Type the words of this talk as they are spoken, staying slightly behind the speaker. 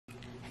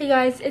Hey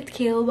guys, it's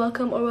Kayla.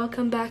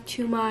 Welcome back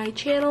to my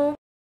channel.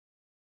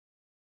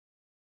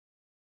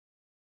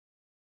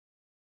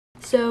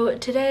 So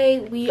today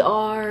we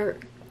are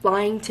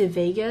flying to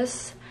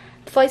Vegas.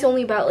 The flight's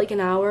only about like an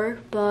hour,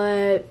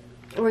 but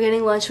we're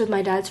getting lunch with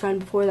my dad's friend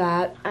before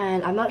that,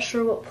 and I'm not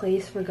sure what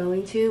place we're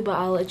going to, but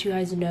I'll let you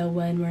guys know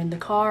when we're in the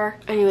car.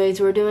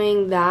 Anyways, we're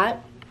doing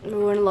that. We're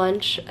going to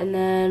lunch, and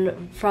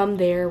then from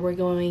there we're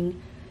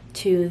going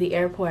to the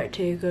airport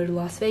to go to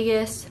Las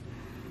Vegas.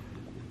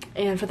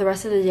 And for the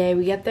rest of the day,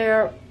 we get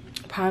there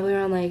probably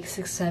around like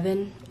 6,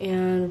 7,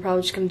 and we're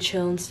probably just gonna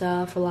chill and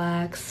stuff,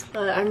 relax.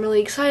 But I'm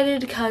really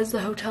excited because the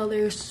hotel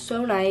there is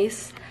so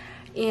nice,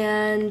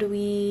 and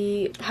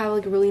we have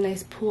like a really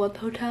nice pool at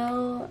the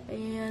hotel,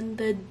 and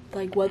the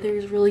like weather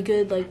is really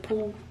good, like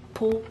pool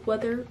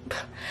weather.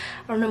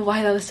 I don't know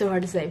why that was so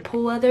hard to say,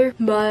 pool weather.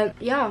 But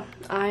yeah,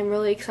 I'm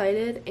really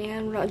excited,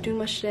 and we're not doing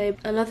much today.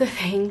 Another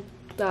thing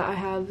that I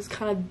have is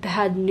kind of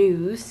bad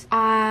news.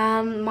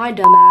 My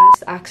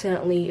dumbass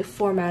accidentally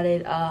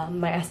formatted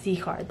my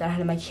SD card that I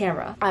had in my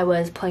camera. I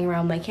was playing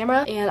around with my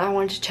camera, and I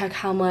wanted to check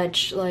how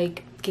much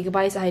like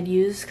gigabytes I had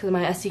used, because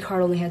my SD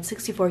card only had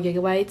 64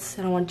 gigabytes,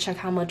 and I wanted to check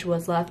how much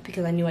was left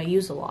because I knew I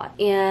used a lot.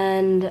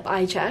 And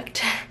I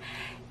checked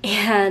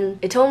and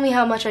it told me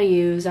how much I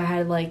used.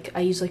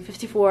 I used like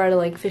 54 out of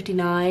like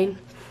 59,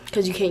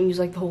 because you can't use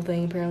like the whole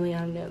thing apparently. I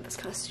don't know, that's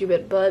kind of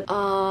stupid. But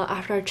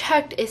after I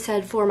checked, it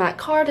said format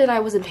card, and I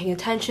wasn't paying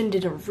attention,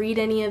 didn't read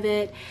any of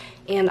it,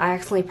 and I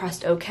accidentally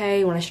pressed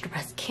OK when I should have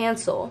pressed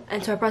cancel.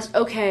 And so I pressed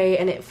OK,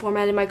 and it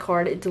formatted my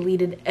card. It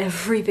deleted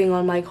everything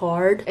on my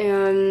card.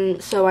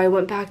 And so I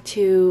went back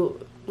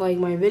to like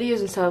my videos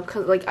and stuff,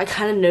 because like I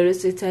kind of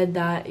noticed it said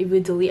that it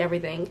would delete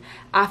everything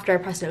after I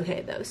pressed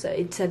OK though. So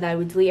it said that I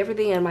would delete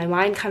everything, and my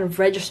mind kind of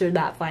registered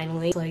that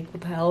finally. Like,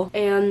 what the hell?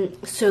 And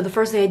so the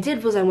first thing I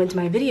did was I went to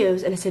my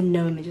videos, and it said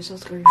no images. I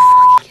was like, are you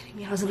fucking kidding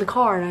me? I was in the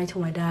car, and I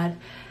told my dad,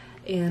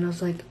 and I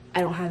was like, I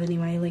don't have any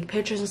of my like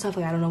pictures and stuff,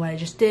 like I don't know what I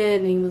just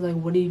did. And he was like,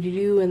 what did you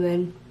do? And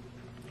then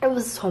it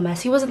was this whole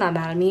mess. He wasn't that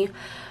mad at me,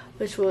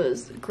 which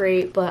was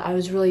great, but I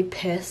was really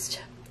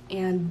pissed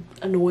and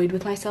annoyed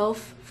with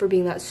myself for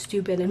being that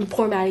stupid and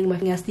formatting my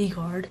SD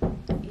card.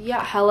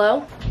 Yeah,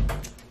 hello?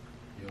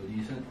 Yo,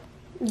 decent?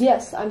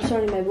 Yes, I'm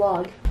starting my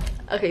vlog.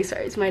 Okay,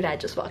 sorry, it's my dad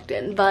just walked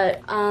in.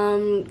 But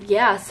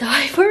yeah, so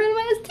I formatted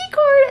my SD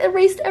card,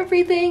 erased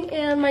everything,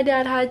 and my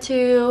dad had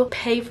to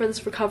pay for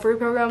this recovery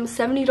program,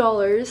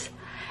 $70,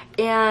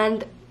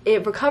 and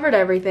it recovered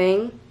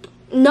everything.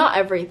 Not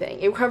everything,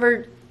 it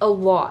recovered a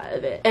lot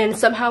of it, and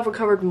somehow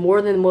recovered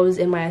more than what was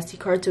in my SD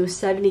card. So it was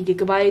 70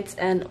 gigabytes,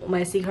 and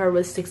my SD card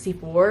was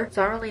 64.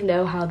 So I don't really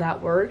know how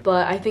that worked,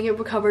 but I think it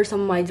recovered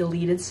some of my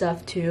deleted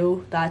stuff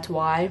too. That's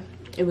why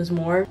it was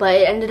more. But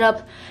it ended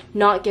up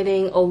not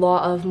getting a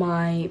lot of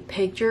my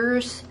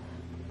pictures,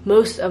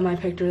 most of my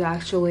pictures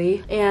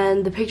actually,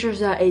 and the pictures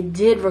that it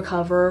did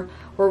recover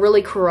were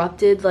really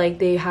corrupted. Like,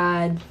 they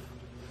had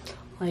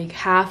like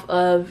half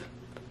of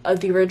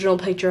the original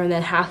picture and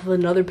then half of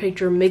another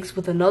picture mixed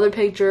with another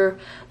picture.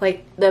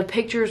 Like, the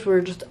pictures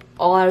were just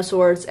all out of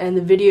sorts, and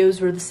the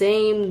videos were the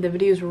same. The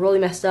videos were really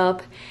messed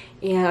up,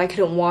 and I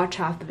couldn't watch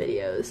half the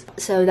videos.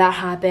 So that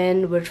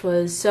happened, which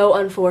was so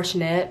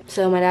unfortunate.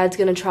 So my dad's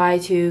gonna try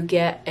to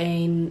get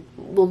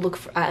we'll look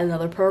at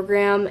another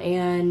program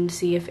and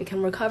see if it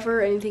can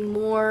recover anything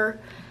more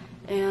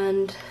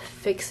and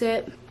fix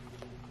it.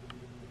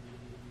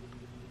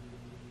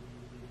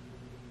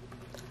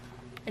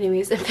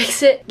 Anyways, and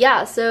fix it.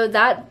 Yeah, so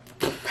that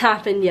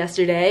happened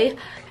yesterday,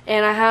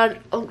 and I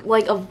had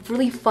like a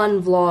really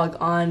fun vlog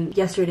on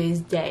yesterday's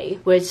day,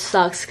 which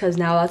sucks because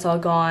now that's all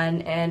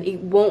gone, and it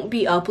won't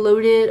be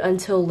uploaded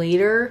until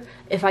later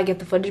if I get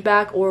the footage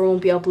back, or it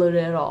won't be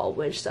uploaded at all,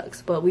 which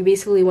sucks. But we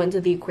basically went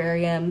to the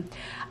aquarium.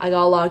 I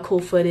got a lot of cool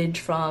footage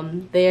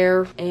from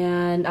there,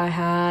 and I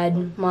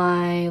had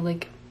my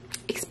like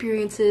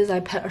experiences. I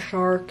pet a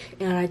shark,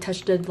 and I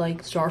touched a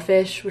like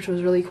starfish, which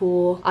was really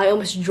cool. I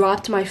almost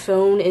dropped my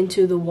phone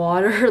into the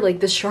water, like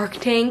the shark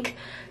tank,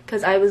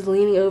 because I was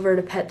leaning over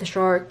to pet the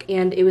shark,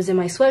 and it was in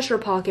my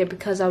sweatshirt pocket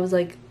because I was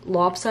like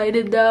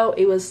lopsided though.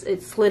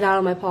 It slid out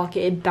of my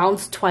pocket. It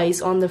bounced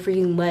twice on the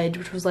freaking ledge,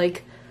 which was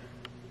like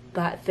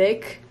that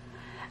thick,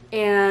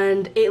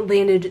 and it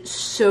landed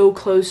so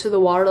close to the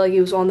water, like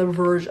it was on the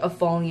verge of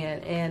falling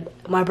in, and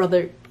my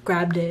brother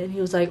grabbed it, and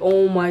he was like,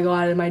 oh my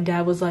god, and my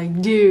dad was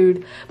like,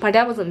 dude. My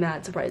dad wasn't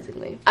mad,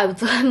 surprisingly. I'm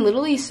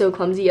literally so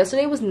clumsy.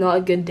 Yesterday was not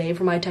a good day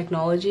for my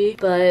technology,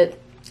 but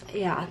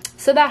yeah.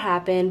 So that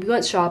happened. We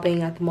went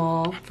shopping at the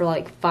mall for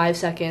like 5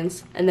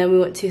 seconds, and then we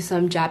went to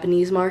some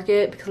Japanese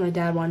market because my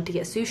dad wanted to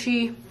get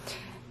sushi.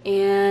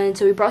 And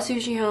so we brought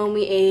sushi home,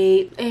 we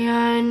ate,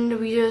 and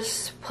we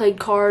just played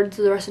cards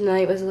the rest of the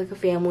night as like a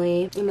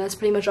family, and that's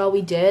pretty much all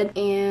we did.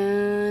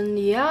 And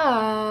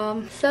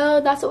yeah, so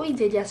that's what we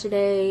did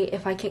yesterday.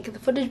 If I can't get the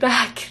footage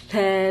back,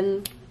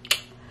 then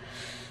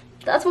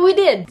that's what we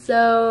did.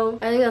 So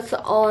I think that's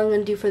all I'm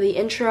gonna do for the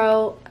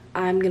intro.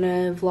 I'm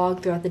gonna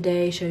vlog throughout the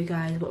day, show you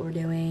guys what we're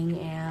doing,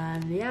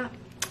 and yeah,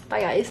 bye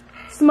guys.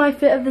 This is my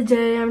fit of the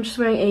day. I'm just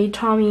wearing a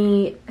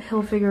Tommy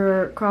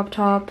Hilfiger crop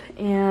top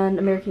and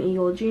American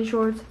Eagle jean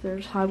shorts. They're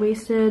just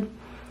high-waisted.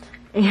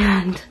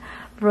 And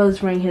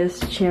Bro's wearing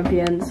his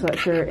Champion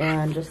sweatshirt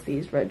and just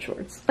these red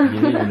shorts. You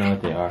don't even know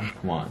what they are.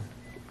 Come on.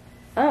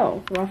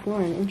 Oh, Ralph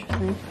Lauren.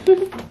 Interesting.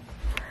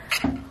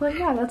 But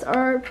yeah, that's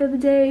our fit of the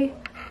day.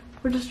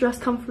 We're just dressed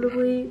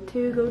comfortably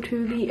to go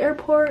to the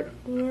airport,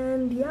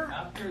 and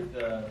yeah.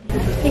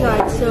 Hey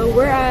guys, so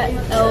we're at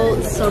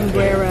El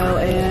Sombrero,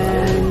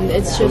 and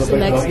it's just a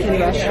Mexican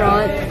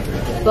restaurant,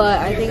 but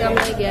I think I'm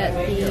gonna get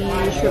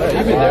the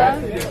shrimp,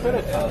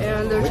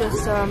 and there's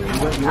just some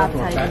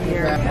appetizers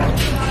here.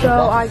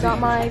 So I got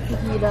my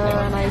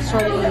fajita, and I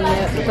started eating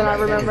it, but then I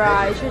remember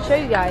I should show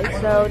you guys.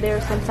 So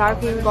there's some sour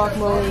cream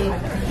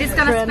guacamole, it's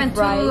gonna spend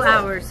 2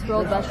 hours.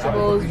 Grilled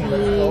vegetables,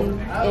 bean,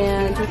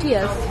 and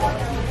tortillas.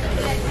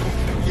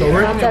 So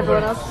we're That's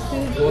everyone else's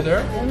food. Go there?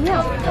 And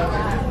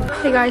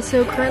yeah. Hey guys,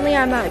 so currently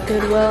I'm at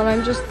Goodwill and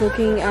I'm just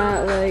looking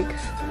at like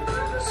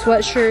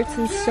sweatshirts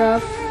and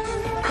stuff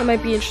that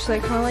might be interesting. I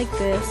kind of like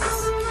this,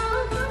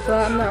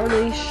 but I'm not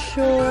really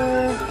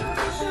sure.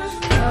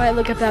 I might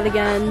look at that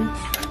again,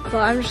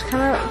 but I'm just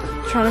kind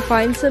of trying to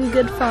find some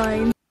good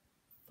finds.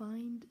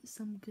 Find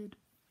some good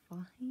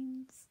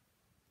finds?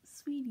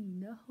 Sweetie,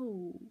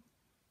 no.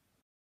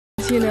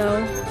 You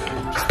know,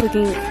 just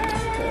looking at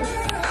this.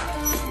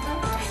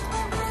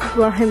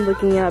 What I'm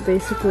looking at,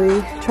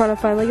 basically trying to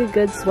find like a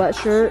good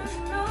sweatshirt,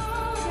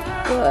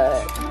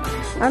 but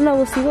I don't know,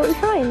 we'll see what we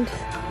find.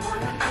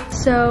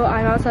 So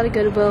I'm outside of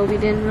Goodwill. We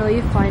didn't really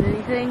find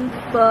anything,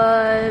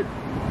 but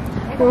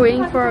we're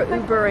waiting for our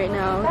Uber right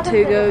now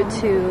to go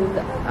to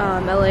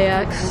the,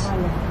 LAX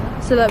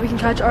so that we can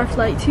catch our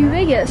flight to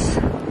Vegas.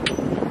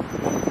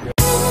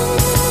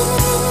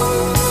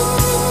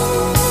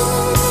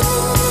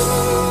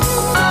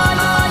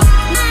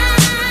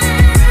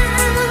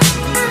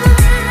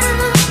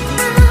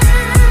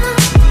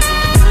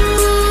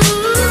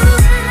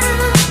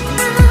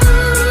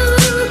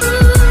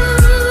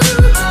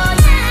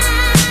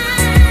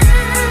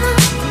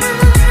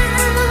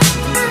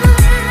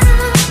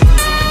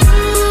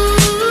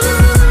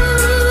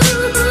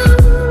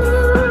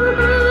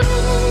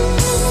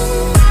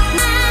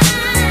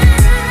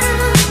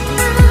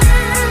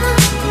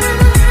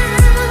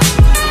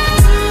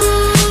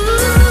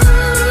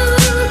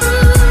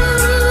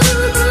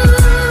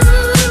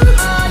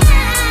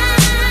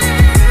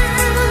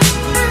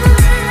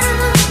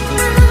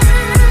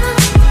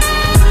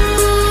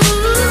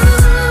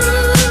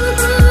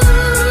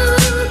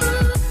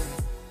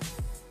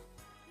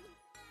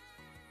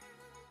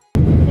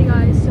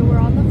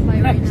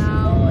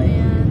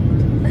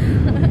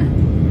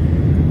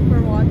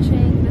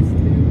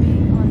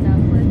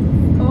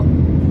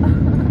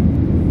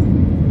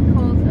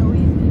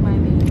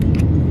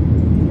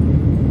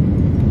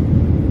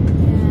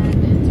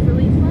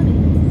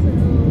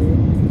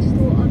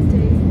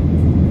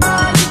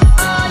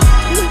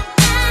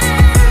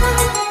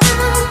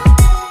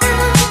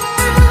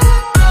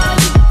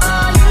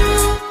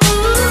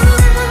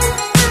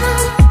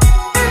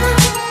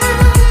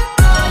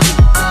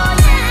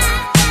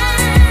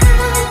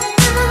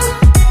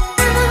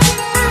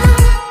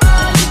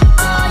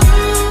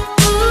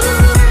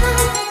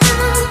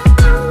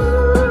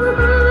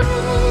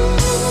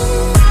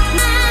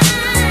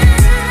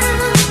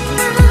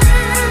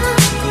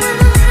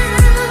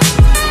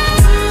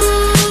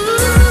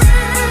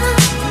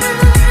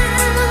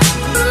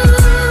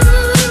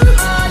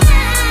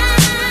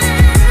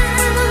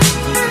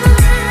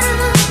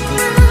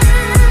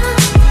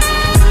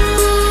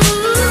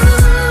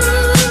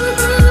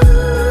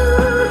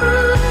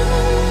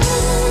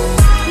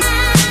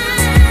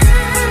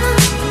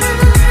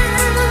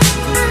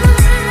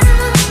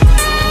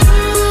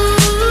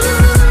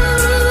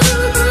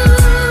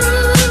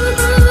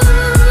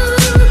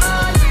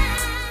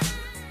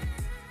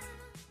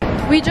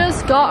 We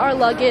just got our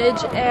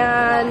luggage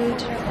and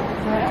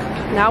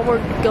now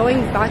we're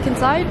going back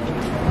inside.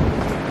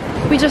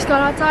 We just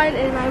got outside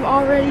and I'm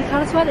already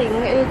kind of sweating.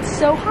 It's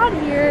so hot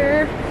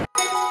here.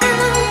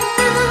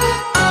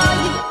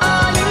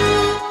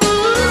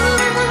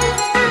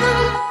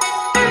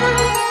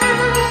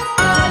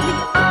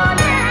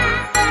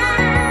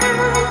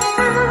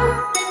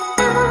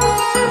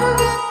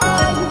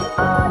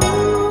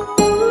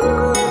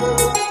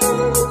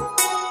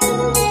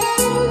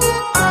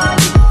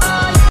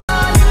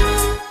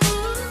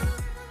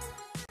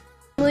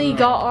 We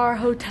got our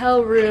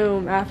hotel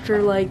room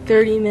after like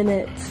 30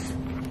 minutes.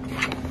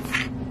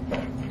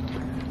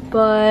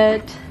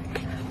 But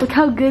look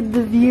how good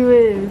the view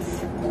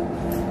is.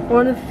 We're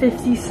on the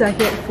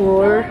 52nd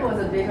floor.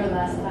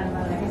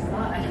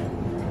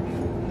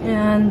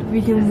 And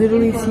we can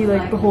literally see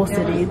like the whole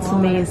city. It's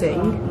amazing.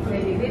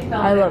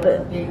 I love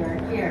it.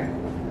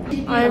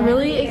 I'm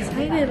really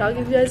excited. I'll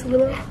give you guys a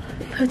little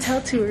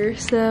hotel tour.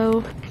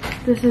 So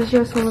this is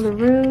just one of the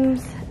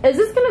rooms. Is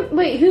this gonna,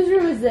 wait, whose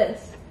room is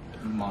this?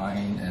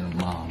 Mine and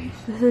Mom's.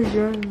 This is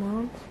your and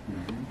Mom's?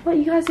 What,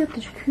 you guys got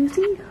the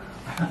jacuzzi?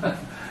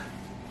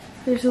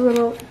 There's a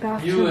little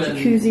bathtub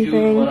jacuzzi you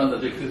thing. went on the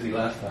jacuzzi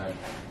last time.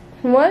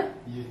 What?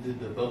 You did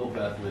the bubble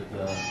bath with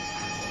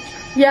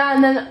Yeah,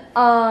 and then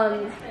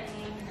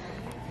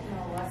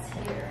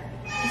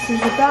this is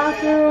the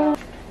bathroom,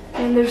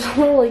 and there's a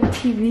little like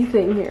TV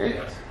thing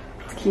here.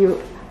 It's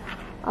cute.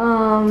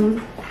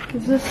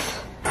 Is this?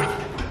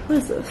 What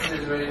is this? Is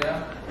it ready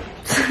now?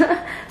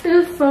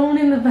 There's a phone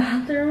in the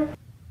bathroom.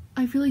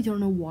 I really don't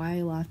know why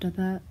I laughed at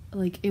that.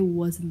 Like, it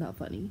wasn't that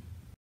funny.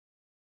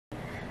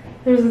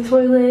 There's the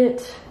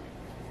toilet.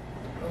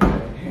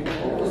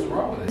 What's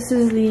wrong with it? This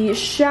is the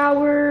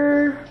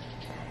shower.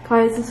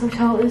 Guys, this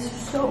hotel is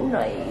so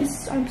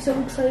nice. I'm so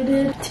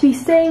excited to be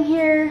staying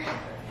here.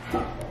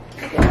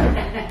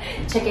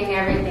 Checking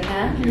everything,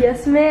 huh?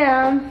 Yes,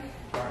 ma'am.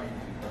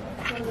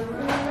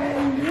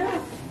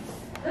 Yeah.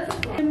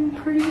 I'm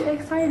pretty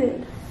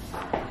excited.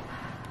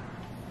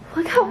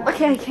 Look how,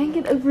 okay, I can't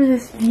get over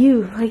this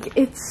view. Like,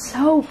 it's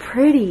so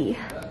pretty.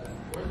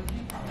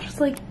 Just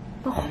like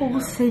the whole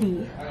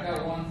city.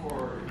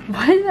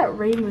 What is that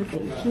rainbow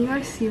thing? Can you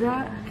guys see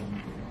that?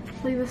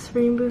 It's like this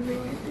rainbow thing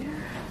right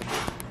there.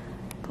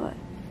 But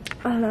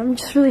I don't know, I'm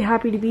just really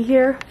happy to be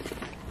here.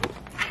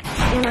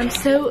 And I'm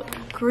so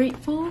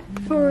grateful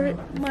for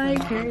my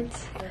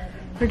parents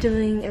for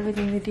doing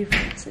everything they do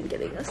for us and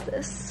getting us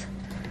this.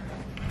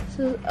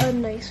 So a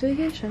nice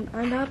vacation.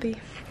 I'm happy.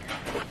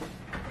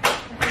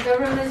 The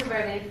room is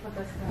ready for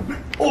this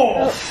one.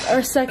 Oh!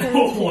 Our second.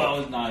 Oh, that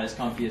was not as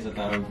comfy as I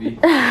thought it would be.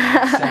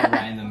 Sat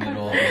right in the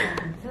middle of it.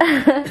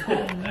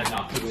 That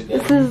knocked it with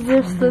This is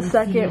just the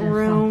second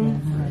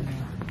room.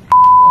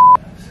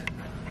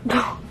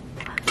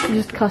 You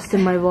just cussed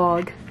in my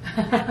vlog.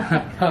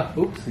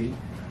 Oopsie.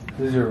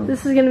 This is your room.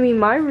 This is gonna be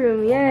my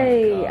room,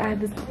 yay! I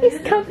have this nice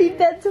comfy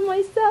bed to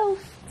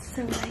myself.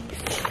 So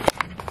nice.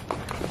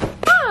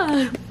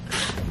 Ah!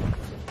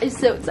 I'm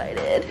so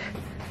excited.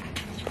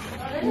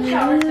 There's a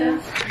shower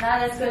too.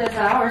 Not as good as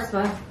ours,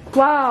 but.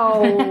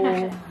 Wow.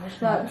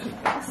 That's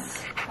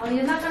nice. Oh,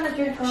 you're not gonna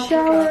drink coffee.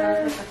 Shower. So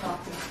that's the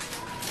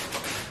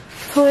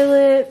coffee.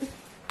 Toilet.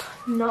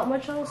 Not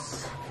much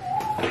else.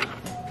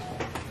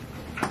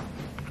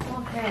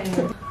 Okay.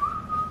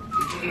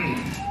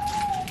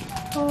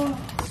 Oh,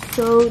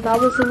 so that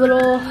was a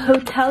little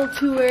hotel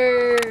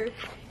tour.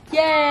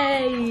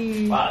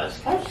 Yay! Wow,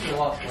 that's actually a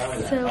lot smaller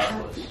than So I thought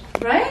it was.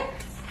 Right?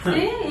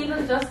 See?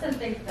 Even Justin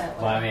thinks that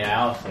way. Well, I mean, I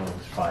also was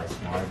probably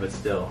smaller, but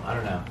still, I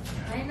don't know.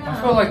 I know.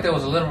 I feel like there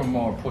was a little bit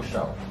more push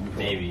out.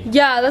 Maybe.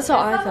 Yeah, that's what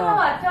I No,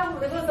 thought. I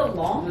felt it was a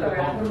longer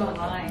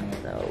line.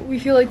 No, we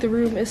feel like the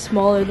room is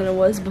smaller than it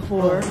was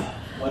before.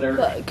 Whatever.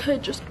 But it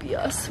could just be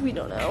us. We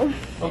don't know.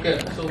 Okay,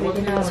 so what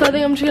do you So I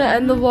think I'm just gonna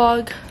end the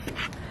vlog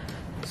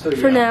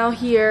for now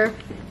here.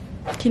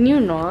 Can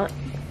you not?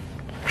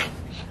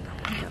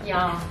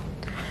 Yeah.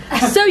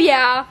 So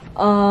yeah.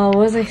 What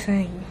was I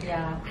saying?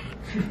 Yeah.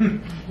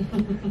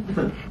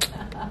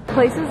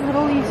 Place is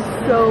literally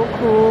so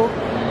cool.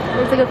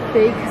 There's like a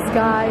fake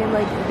sky and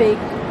like fake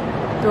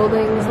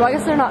buildings. Well, I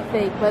guess they're not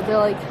fake, but they're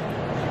like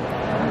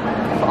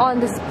on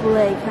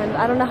display. Kind of.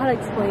 I don't know how to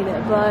explain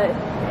it, but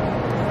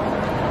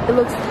it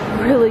looks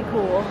really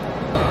cool.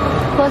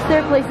 Plus,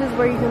 there are places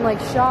where you can like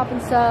shop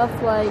and stuff,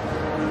 like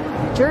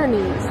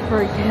Journeys,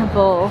 for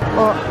example,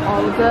 or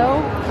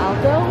Aldo.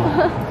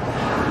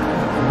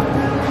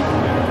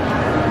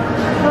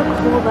 How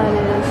cool that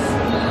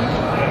is.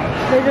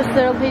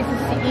 There are places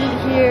to eat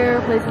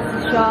here, places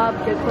to shop,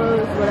 get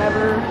clothes,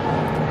 whatever.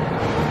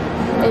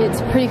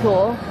 It's pretty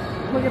cool.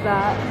 Look at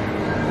that.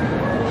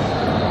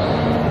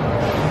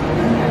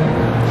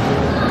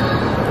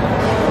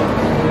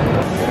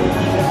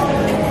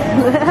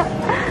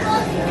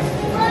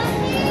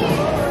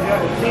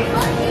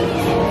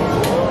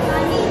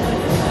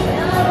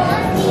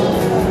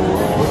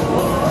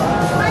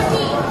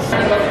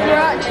 We're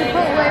at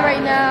Chipotle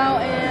right now,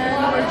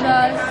 and we're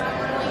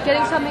just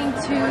getting something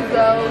to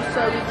go so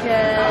we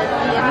can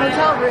be in the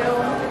hotel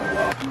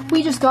room.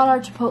 We just got our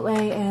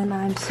Chipotle, and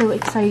I'm so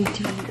excited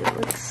to eat it. It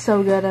looks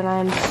so good, and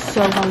I'm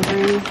so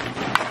hungry.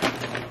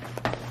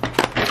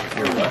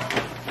 You're what?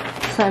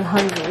 So I'm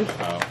hungry.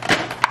 Oh.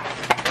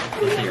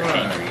 You're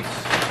angry.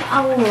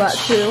 I want that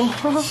too.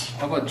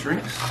 How about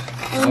drinks?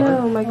 Oh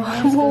no, my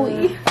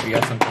guacamole. We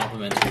got some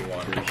complimentary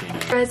water machine.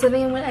 Alright, so I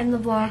think I'm gonna end the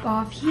vlog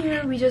off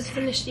here. We just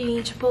finished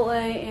eating Chipotle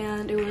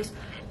and it was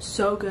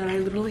so good. I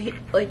literally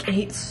like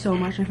ate so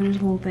much. I finished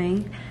the whole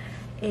thing.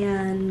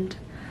 And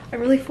I'm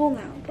really full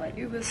now, but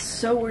it was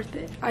so worth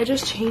it. I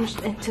just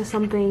changed into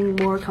something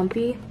more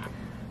comfy.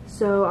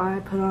 So I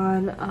put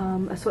on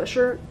a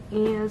sweatshirt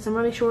and some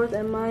running shorts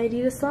and my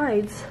Adidas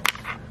slides.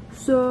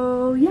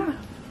 So yeah,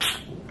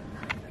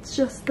 it's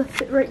just the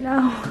fit right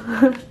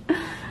now.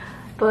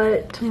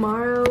 But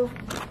tomorrow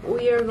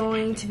we are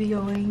going to be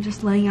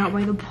just laying out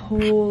by the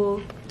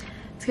pool.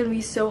 It's gonna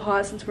be so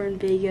hot since we're in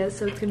Vegas,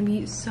 so it's gonna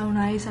be so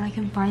nice and I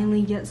can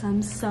finally get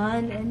some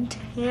sun and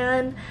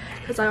tan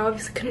because I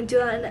obviously couldn't do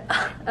that in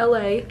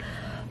LA.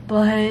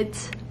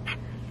 But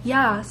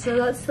yeah, so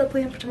that's the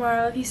plan for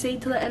tomorrow. If you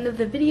stayed till the end of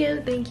the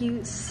video, thank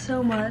you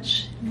so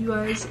much. You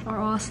guys are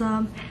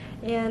awesome.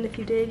 And if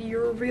you did,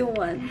 you're a real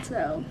one.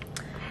 So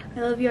I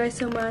love you guys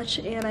so much,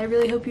 and I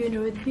really hope you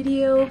enjoyed the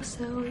video.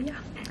 So yeah,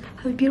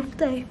 have a beautiful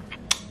day.